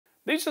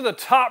These are the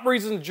top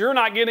reasons you're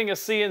not getting a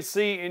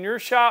CNC in your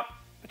shop,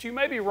 but you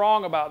may be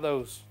wrong about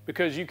those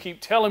because you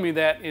keep telling me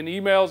that in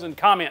emails and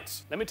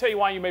comments. Let me tell you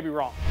why you may be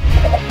wrong.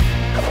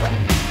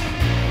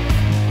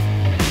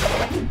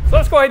 So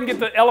let's go ahead and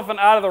get the elephant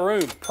out of the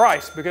room,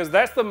 price, because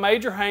that's the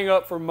major hang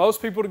up for most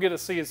people to get a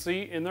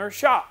CNC in their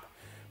shop,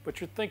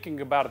 but you're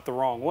thinking about it the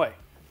wrong way.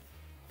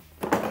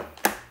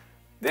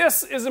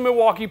 This is a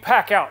Milwaukee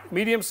Pack-Out,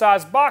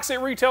 medium-sized box.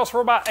 It retails for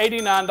about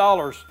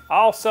 $89.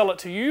 I'll sell it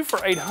to you for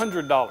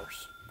 $800. What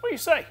do you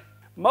say?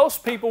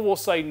 Most people will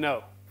say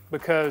no,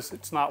 because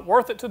it's not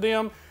worth it to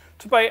them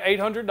to pay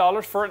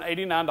 $800 for an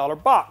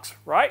 $89 box,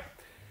 right?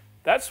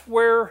 That's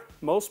where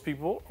most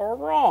people are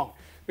wrong,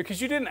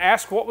 because you didn't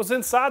ask what was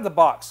inside the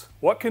box.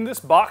 What can this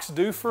box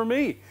do for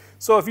me?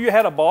 So if you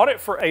had bought it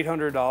for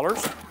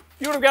 $800,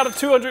 you would have got a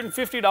 $250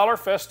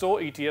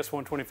 Festool ETS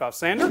 125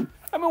 sander,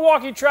 a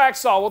Milwaukee track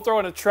saw. We'll throw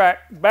in a track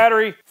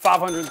battery,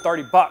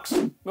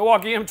 $530.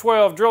 Milwaukee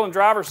M12 drill and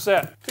driver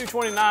set,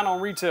 $229 on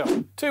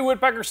retail. 2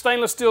 Woodpecker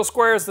stainless steel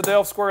squares, the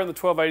Delve square and the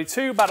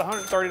 1282, about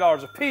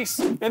 $130 a piece.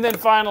 And then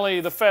finally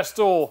the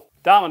Festool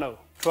Domino,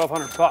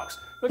 $1,200.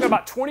 Look at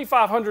about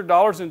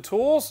 $2,500 in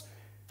tools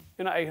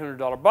in an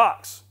 $800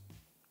 box.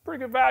 Pretty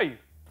good value.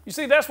 You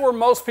see, that's where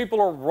most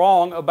people are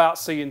wrong about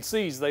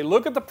CNCs. They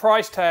look at the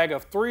price tag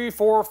of $3,000,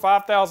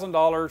 $4,000,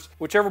 $5,000,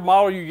 whichever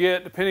model you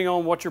get, depending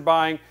on what you're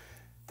buying.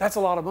 That's a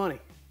lot of money.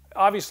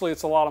 Obviously,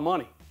 it's a lot of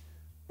money,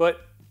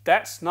 but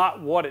that's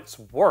not what it's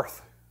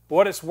worth.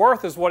 What it's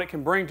worth is what it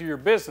can bring to your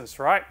business,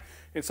 right?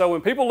 And so when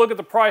people look at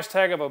the price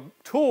tag of a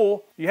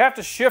tool, you have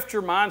to shift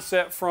your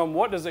mindset from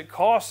what does it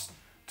cost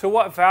to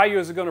what value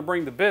is it going to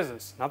bring to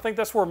business. And I think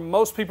that's where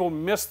most people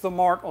miss the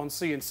mark on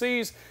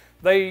CNCs.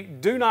 They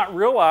do not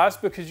realize,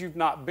 because you've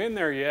not been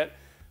there yet,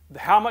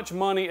 how much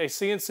money a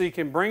CNC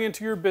can bring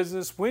into your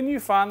business when you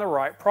find the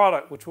right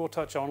product, which we'll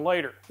touch on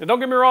later. And don't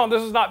get me wrong,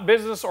 this is not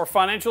business or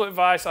financial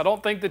advice. I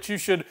don't think that you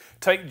should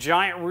take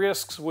giant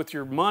risks with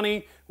your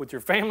money, with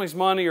your family's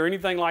money, or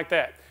anything like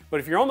that. But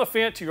if you're on the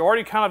fence, you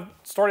already kind of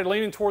started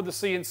leaning toward the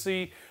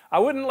CNC, I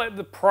wouldn't let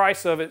the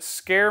price of it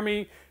scare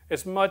me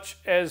as much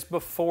as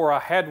before I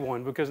had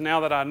one, because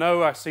now that I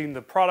know, I've seen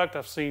the product,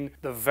 I've seen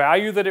the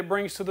value that it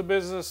brings to the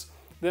business,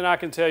 then I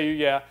can tell you,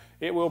 yeah,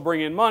 it will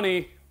bring in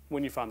money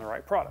when you find the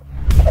right product.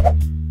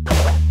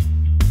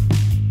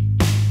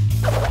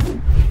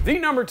 The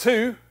number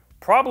 2,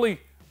 probably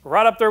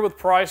right up there with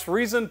price,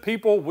 reason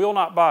people will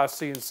not buy a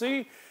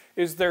CNC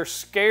is they're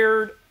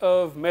scared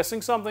of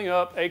messing something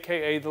up,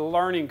 aka the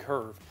learning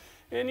curve.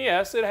 And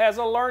yes, it has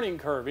a learning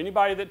curve.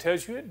 Anybody that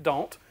tells you it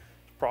don't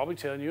is probably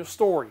telling you a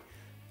story.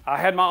 I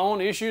had my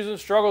own issues and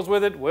struggles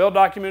with it, well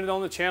documented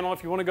on the channel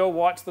if you want to go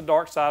watch the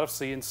dark side of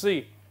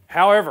CNC.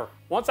 However,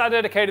 once I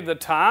dedicated the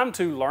time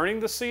to learning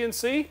the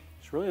CNC,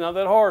 it's really not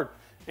that hard.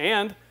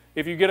 And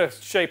if you get a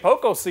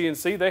Shapeoko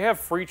CNC, they have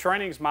free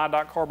trainings,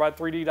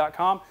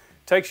 my.carbide3d.com.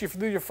 Takes you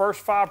through your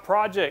first 5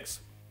 projects.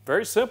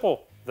 Very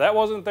simple. That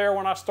wasn't there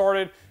when I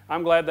started.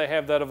 I'm glad they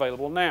have that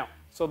available now.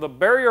 So the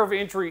barrier of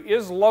entry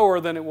is lower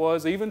than it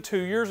was even 2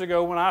 years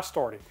ago when I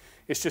started.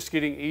 It's just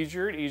getting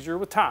easier and easier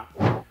with time.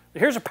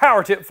 Here's a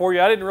power tip for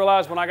you. I didn't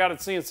realize when I got a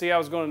CNC I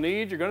was going to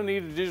need. You're going to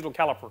need a digital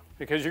caliper,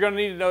 because you're going to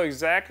need to know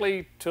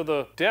exactly to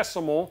the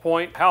decimal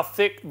point how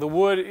thick the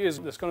wood is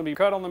that's going to be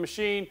cut on the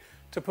machine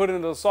to put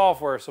into the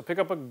software. So pick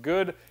up a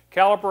good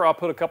caliper. I'll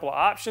put a couple of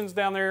options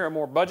down there, a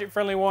more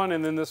budget-friendly one,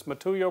 and then this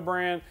Matuyo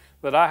brand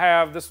that I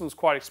have. This one's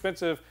quite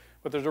expensive,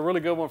 but there's a really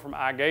good one from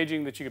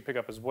iGaging that you can pick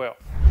up as well.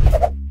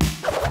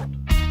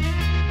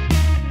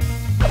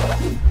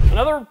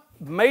 Another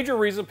major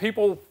reason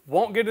people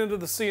won't get into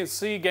the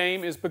CNC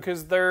game is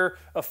because they're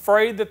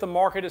afraid that the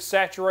market is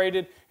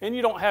saturated and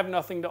you don't have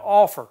nothing to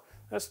offer.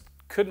 That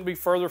couldn't be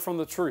further from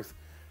the truth.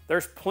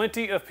 There's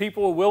plenty of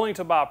people willing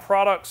to buy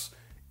products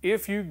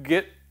if you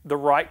get the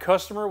right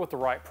customer with the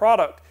right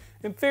product.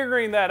 And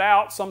figuring that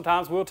out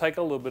sometimes will take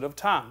a little bit of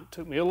time. It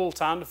took me a little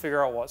time to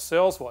figure out what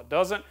sells, what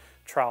doesn't,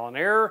 trial and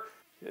error.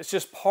 It's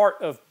just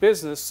part of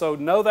business, so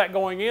know that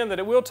going in that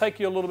it will take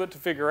you a little bit to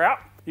figure out.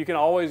 You can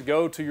always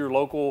go to your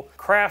local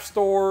craft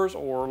stores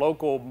or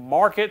local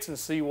markets and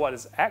see what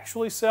is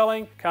actually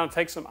selling. Kind of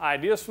take some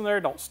ideas from there.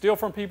 Don't steal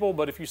from people,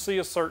 but if you see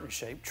a certain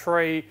shaped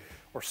tray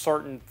or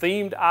certain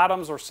themed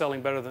items are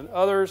selling better than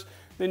others,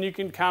 then you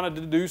can kind of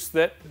deduce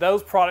that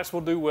those products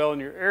will do well in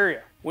your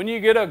area. When you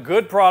get a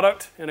good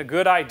product and a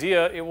good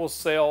idea, it will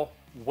sell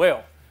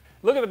well.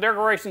 Look at the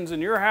decorations in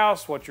your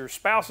house, what your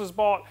spouse has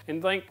bought,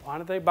 and think, why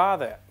did they buy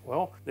that?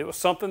 Well, it was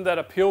something that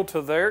appealed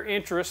to their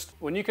interest.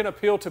 When you can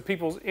appeal to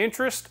people's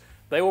interest,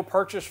 they will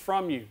purchase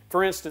from you.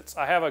 For instance,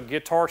 I have a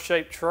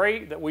guitar-shaped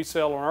tray that we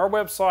sell on our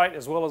website,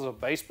 as well as a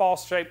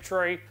baseball-shaped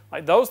tray.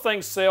 Like, those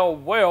things sell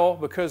well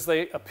because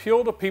they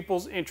appeal to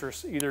people's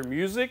interests, either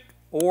music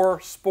or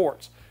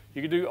sports.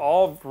 You can do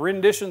all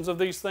renditions of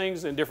these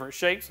things in different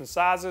shapes and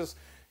sizes,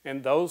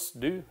 and those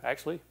do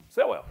actually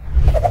sell well.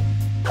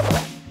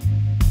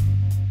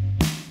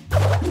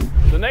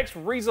 The next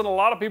reason a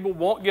lot of people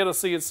won't get a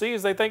CNC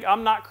is they think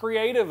I'm not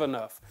creative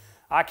enough.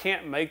 I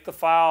can't make the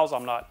files.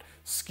 I'm not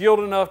skilled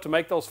enough to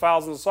make those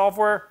files in the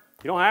software.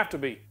 You don't have to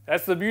be.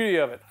 That's the beauty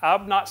of it.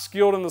 I'm not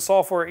skilled in the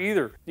software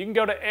either. You can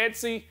go to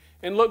Etsy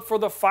and look for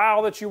the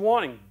file that you're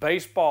wanting.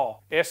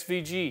 Baseball,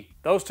 SVG,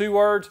 those 2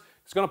 words,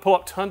 it's gonna pull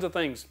up tons of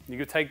things. You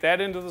can take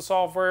that into the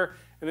software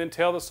and then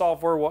tell the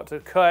software what to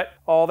cut,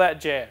 all that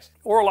jazz.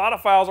 Or a lot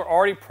of files are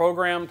already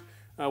programmed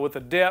with the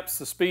depths,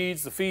 the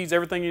speeds, the feeds,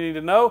 everything you need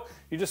to know.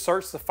 You just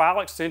search the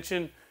file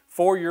extension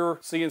for your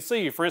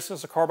CNC. For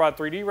instance, a Carbide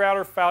 3D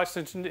router file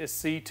extension is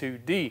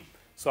C2D.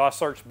 So I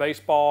search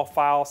baseball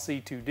file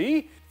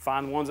C2D,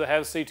 find ones that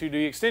have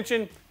C2D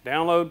extension,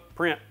 download,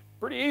 print.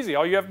 Pretty easy.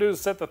 All you have to do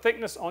is set the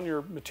thickness on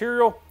your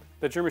material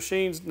that your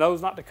machine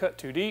knows not to cut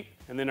too deep,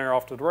 and then they're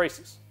off to the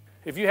races.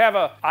 If you have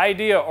an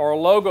idea or a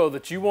logo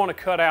that you want to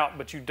cut out,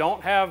 but you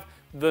don't have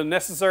the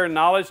necessary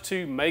knowledge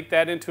to make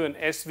that into an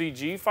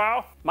SVG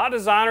file, my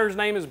designer's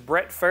name is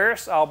Brett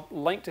Ferris. I'll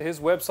link to his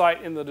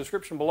website in the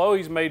description below.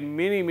 He's made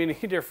many, many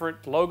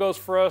different logos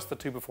for us, the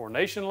 2 Before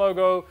Nation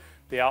logo,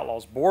 the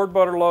Outlaws Board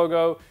Butter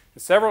logo,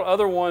 and several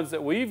other ones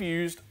that we've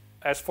used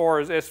as far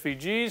as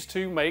SVGs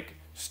to make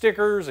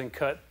stickers and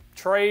cut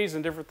trays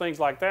and different things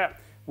like that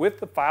with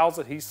the files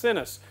that he sent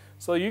us.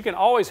 So you can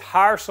always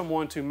hire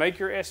someone to make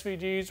your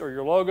SVGs or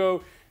your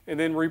logo and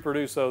then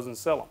reproduce those and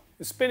sell them.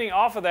 And spinning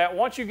off of that,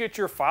 once you get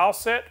your file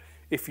set,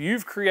 if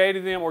you've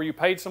created them or you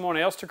paid someone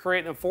else to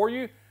create them for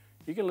you,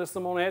 you can list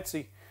them on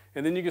Etsy.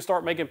 And then you can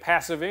start making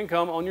passive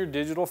income on your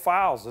digital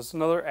files. That's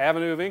another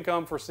avenue of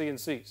income for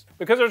CNCs.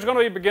 Because there's going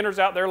to be beginners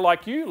out there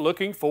like you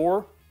looking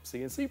for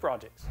CNC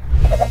projects.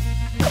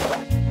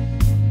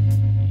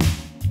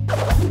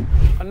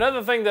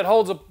 Another thing that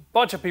holds a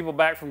bunch of people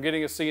back from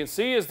getting a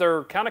CNC is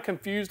they're kind of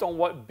confused on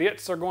what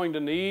bits they're going to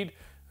need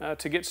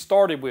to get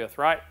started with,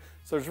 right?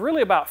 So there's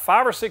really about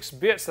 5 or 6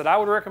 bits that I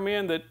would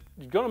recommend that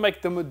you're going to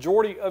make the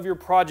majority of your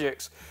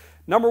projects.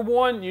 Number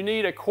 1, you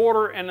need a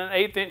 1/4 and an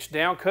 1/8 inch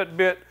downcut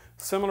bit,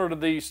 similar to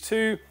these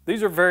 2.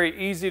 These are very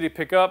easy to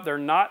pick up. They're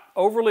not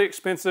overly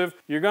expensive.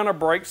 You're going to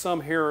break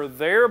some here or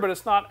there, but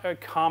it's not a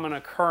common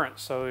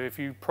occurrence. So if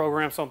you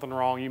program something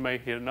wrong, you may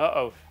hit an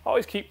uh-oh.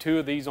 Always keep 2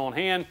 of these on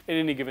hand at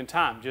any given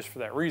time, just for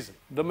that reason.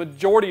 The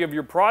majority of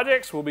your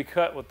projects will be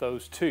cut with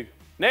those 2.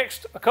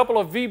 Next, a couple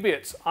of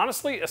V-bits.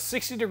 Honestly, a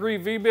 60-degree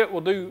V-bit will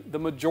do the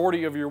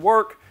majority of your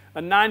work. A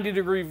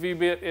 90-degree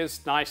V-bit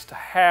is nice to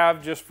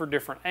have just for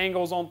different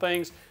angles on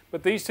things,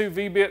 but these 2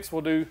 V-bits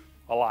will do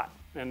a lot,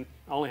 and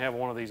I only have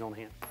one of these on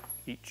hand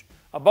each.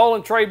 A bowl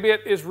and tray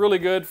bit is really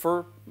good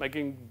for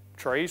making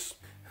trays.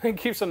 It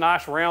keeps a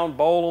nice round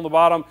bowl on the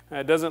bottom,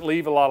 and it doesn't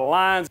leave a lot of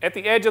lines. At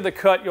the edge of the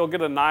cut, you'll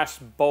get a nice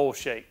bowl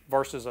shape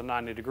versus a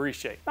 90-degree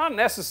shape. Not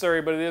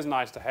necessary, but it is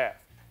nice to have.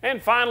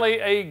 And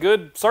finally, a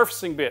good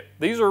surfacing bit.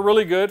 These are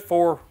really good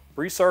for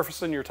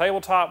resurfacing your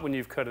tabletop when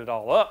you've cut it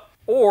all up.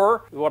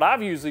 Or what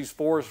I've used these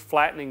for is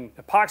flattening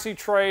epoxy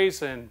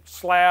trays and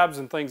slabs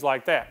and things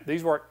like that.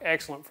 These work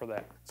excellent for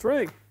that. It's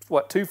really,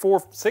 what, 2,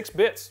 4, 6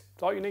 bits.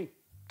 That's all you need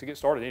to get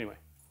started anyway.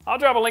 I'll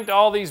drop a link to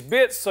all these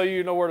bits so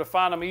you know where to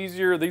find them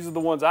easier. These are the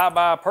ones I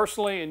buy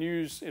personally and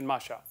use in my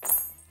shop.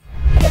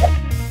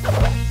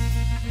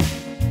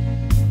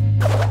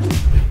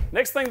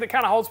 Next thing that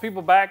kind of holds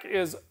people back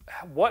is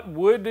what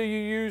wood do you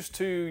use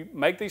to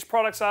make these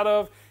products out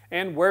of,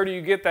 and where do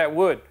you get that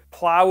wood?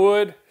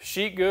 Plywood,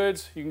 sheet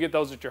goods, you can get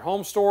those at your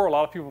home store. A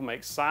lot of people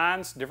make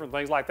signs, different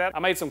things like that. I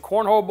made some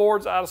cornhole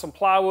boards out of some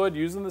plywood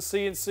using the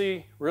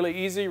CNC. Really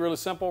easy, really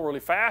simple,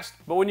 really fast.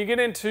 But when you get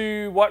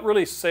into what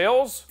really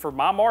sells, for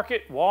my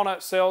market,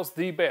 walnut sells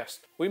the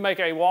best. We make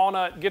a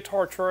walnut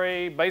guitar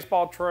tray,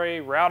 baseball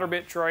tray, router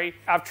bit tray.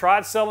 I've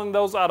tried selling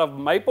those out of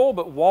maple,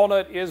 but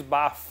walnut is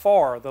by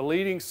far the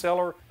leading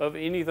seller of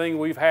anything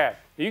we've had.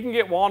 You can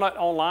get walnut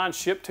online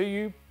shipped to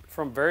you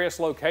from various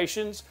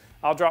locations.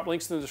 I'll drop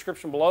links in the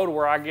description below to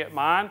where I get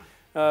mine.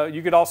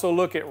 You could also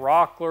look at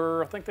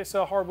Rockler. I think they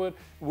sell hardwood.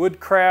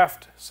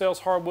 Woodcraft sells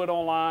hardwood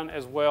online,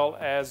 as well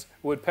as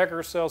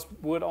Woodpecker sells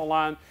wood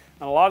online.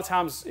 And a lot of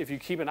times, if you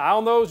keep an eye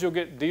on those, you'll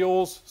get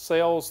deals,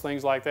 sales,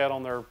 things like that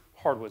on their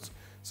hardwoods.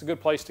 It's a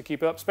good place to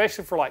keep up,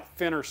 especially for like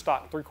thinner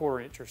stock,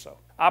 3/4 inch or so.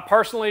 I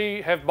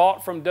personally have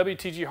bought from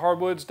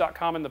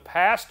WTGHardwoods.com in the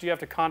past. You have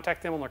to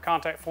contact them on their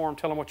contact form,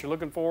 tell them what you're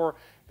looking for,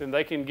 then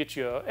they can get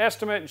you an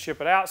estimate and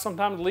ship it out.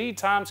 Sometimes lead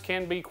times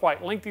can be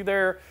quite lengthy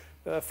there,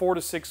 4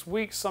 to 6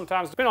 weeks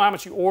sometimes, depending on how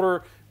much you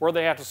order, where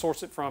they have to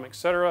source it from,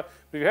 etc.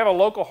 But if you have a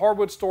local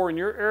hardwood store in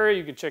your area,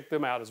 you can check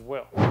them out as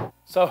well.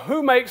 So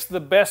who makes the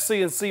best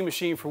CNC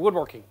machine for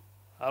woodworking?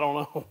 I don't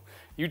know.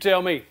 You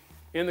tell me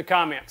in the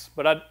comments.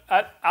 But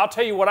I'll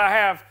tell you what I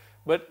have,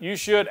 but you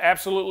should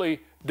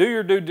absolutely do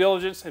your due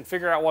diligence and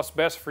figure out what's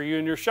best for you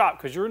in your shop,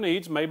 because your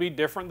needs may be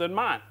different than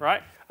mine,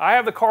 right? I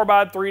have the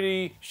Carbide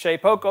 3D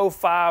Shapeoko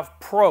 5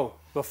 Pro.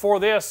 Before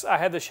this, I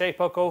had the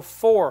Shapeoko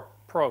 4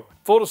 Pro.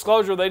 Full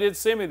disclosure, they did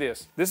send me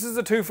this. This is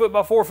a 2 foot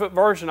by 4 foot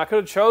version. I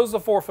could have chose the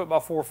 4 foot by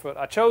 4 foot.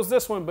 I chose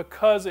this one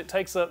because it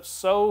takes up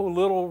so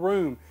little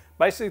room.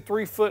 Basically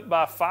 3 foot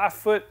by 5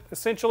 foot,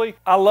 essentially.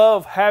 I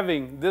love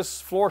having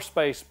this floor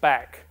space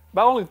back.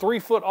 About only 3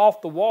 foot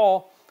off the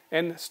wall,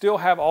 and still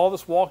have all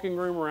this walking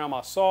room around my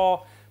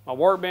saw, my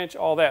workbench,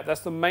 all that.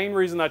 That's the main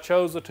reason I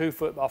chose the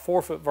 2-foot by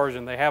 4-foot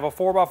version. They have a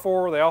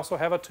 4x4, they also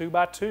have a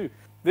 2x2.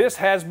 This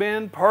has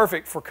been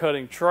perfect for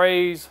cutting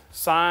trays,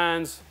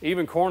 signs,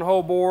 even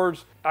cornhole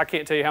boards. I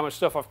can't tell you how much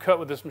stuff I've cut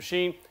with this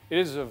machine. It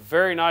is a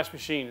very nice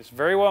machine. It's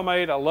very well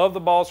made. I love the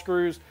ball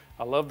screws.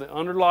 I love the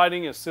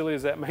underlighting, as silly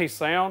as that may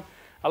sound.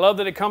 I love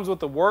that it comes with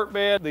the work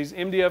bed, these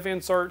MDF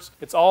inserts.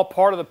 It's all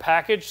part of the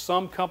package.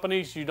 Some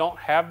companies, you don't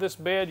have this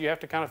bed. You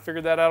have to kind of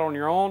figure that out on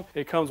your own.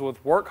 It comes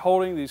with work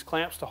holding, these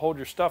clamps to hold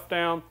your stuff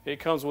down. It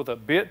comes with a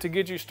bit to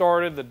get you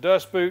started, the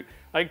dust boot.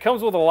 Like, it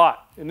comes with a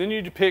lot. And then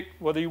you pick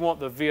whether you want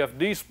the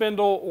VFD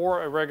spindle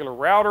or a regular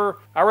router.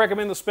 I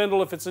recommend the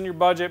spindle if it's in your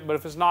budget, but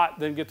if it's not,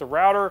 then get the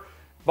router.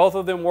 Both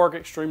of them work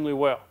extremely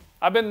well.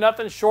 I've been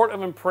nothing short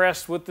of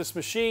impressed with this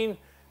machine.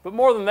 But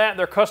more than that,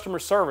 their customer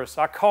service.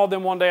 I called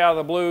them one day out of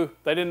the blue.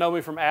 They didn't know me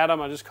from Adam.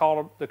 I just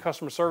called the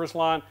customer service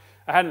line.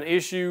 I had an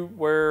issue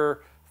where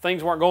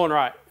things weren't going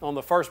right on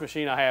the first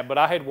machine I had, but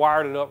I had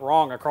wired it up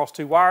wrong across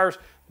 2 wires.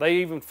 They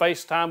even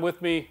FaceTime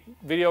with me,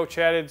 video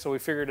chatted, so we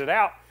figured it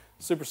out.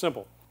 Super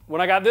simple.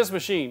 When I got this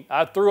machine,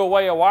 I threw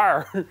away a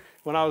wire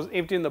when I was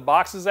emptying the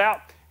boxes out,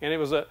 and it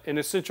was an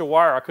essential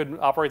wire. I couldn't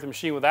operate the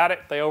machine without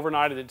it. They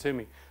overnighted it to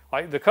me.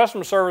 Like, the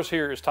customer service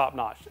here is top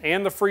notch,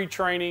 and the free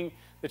training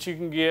that you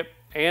can get.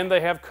 And they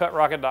have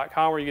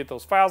cutrocket.com where you get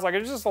those files. Like,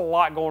 there's just a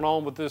lot going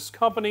on with this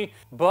company.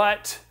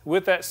 But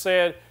with that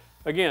said,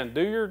 again,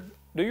 do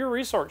your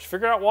research.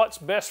 Figure out what's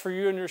best for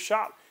you in your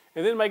shop,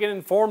 and then make an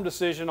informed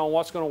decision on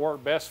what's going to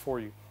work best for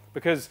you.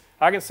 Because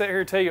I can sit here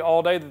and tell you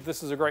all day that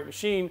this is a great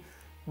machine,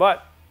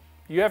 but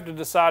you have to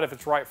decide if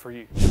it's right for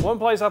you. One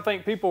place I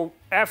think people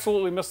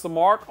absolutely miss the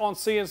mark on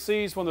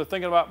CNCs when they're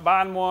thinking about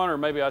buying one, or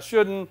maybe I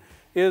shouldn't,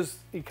 is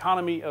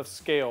economy of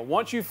scale.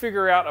 Once you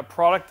figure out a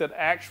product that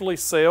actually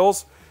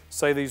sells,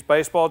 say these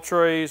baseball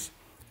trays,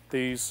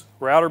 these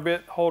router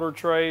bit holder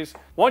trays.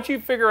 Once you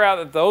figure out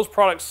that those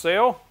products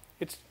sell,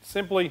 it's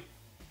simply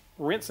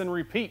rinse and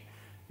repeat.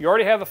 You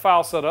already have the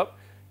file set up.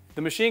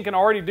 The machine can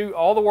already do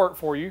all the work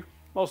for you,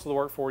 most of the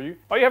work for you.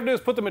 All you have to do is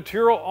put the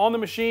material on the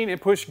machine and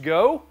push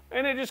go,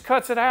 and it just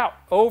cuts it out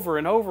over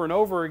and over and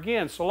over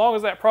again. So long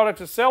as that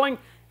product is selling,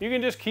 you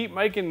can just keep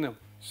making them.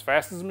 As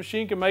fast as the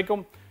machine can make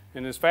them,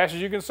 and as fast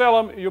as you can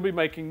sell them, you'll be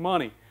making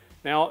money.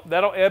 Now,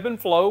 that'll ebb and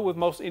flow with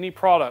most any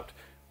product.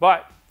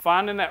 But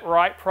finding that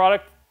right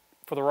product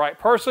for the right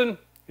person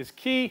is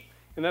key,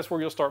 and that's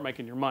where you'll start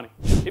making your money.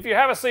 If you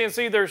have a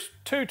CNC, there's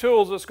 2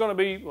 tools that's going to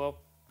be, well,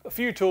 a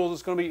few tools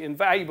that's going to be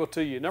invaluable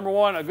to you. Number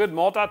 1, a good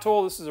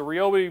multi-tool. This is a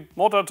Ryobi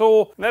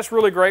multi-tool, and that's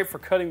really great for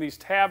cutting these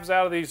tabs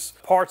out of these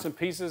parts and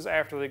pieces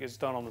after it gets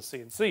done on the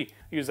CNC.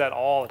 Use that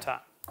all the time.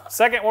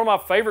 Second, one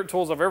of my favorite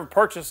tools I've ever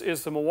purchased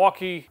is the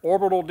Milwaukee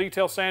Orbital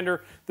Detail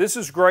Sander. This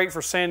is great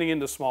for sanding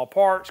into small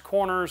parts,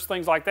 corners,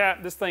 things like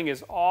that. This thing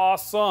is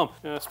awesome,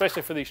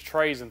 especially for these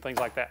trays and things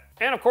like that.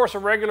 And of course, a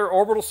regular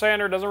orbital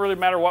sander. Doesn't really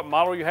matter what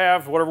model you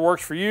have, whatever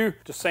works for you.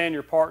 Just sand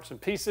your parts and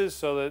pieces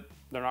so that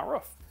they're not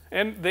rough.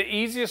 And the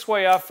easiest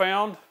way I've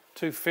found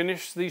to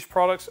finish these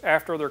products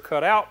after they're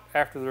cut out,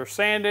 after they're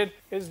sanded,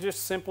 is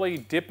just simply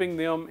dipping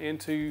them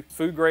into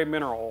food grade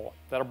mineral oil.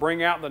 That'll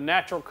bring out the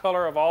natural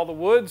color of all the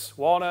woods,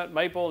 walnut,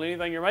 maple,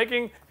 anything you're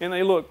making, and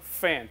they look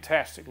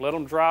fantastic. Let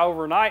them dry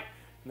overnight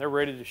and they're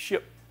ready to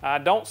ship. I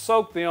don't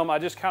soak them, I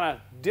just kind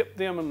of dip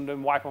them and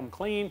then wipe them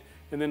clean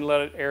and then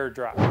let it air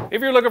dry.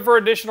 If you're looking for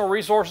additional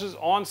resources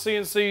on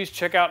CNCs,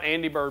 check out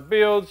Andy Bird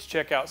Builds,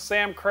 check out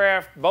Sam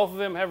Craft. Both of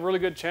them have really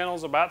good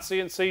channels about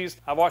CNCs.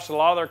 I've watched a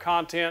lot of their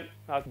content.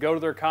 I go to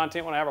their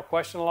content when I have a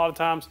question a lot of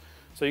times.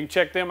 So you can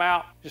check them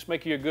out. Just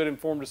make you a good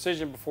informed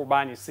decision before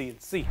buying your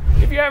CNC.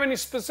 If you have any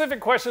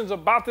specific questions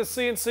about this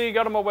CNC,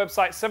 go to my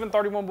website,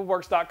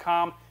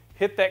 731woodworks.com,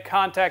 hit that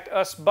contact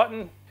us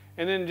button,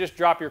 and then just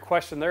drop your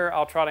question there.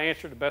 I'll try to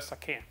answer it the best I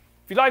can.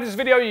 If you like this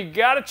video, you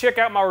gotta check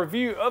out my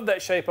review of that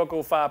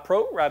Shapeoko 5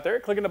 Pro right there.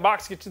 Click in the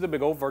box, get you the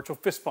big old virtual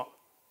fist bump.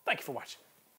 Thank you for watching.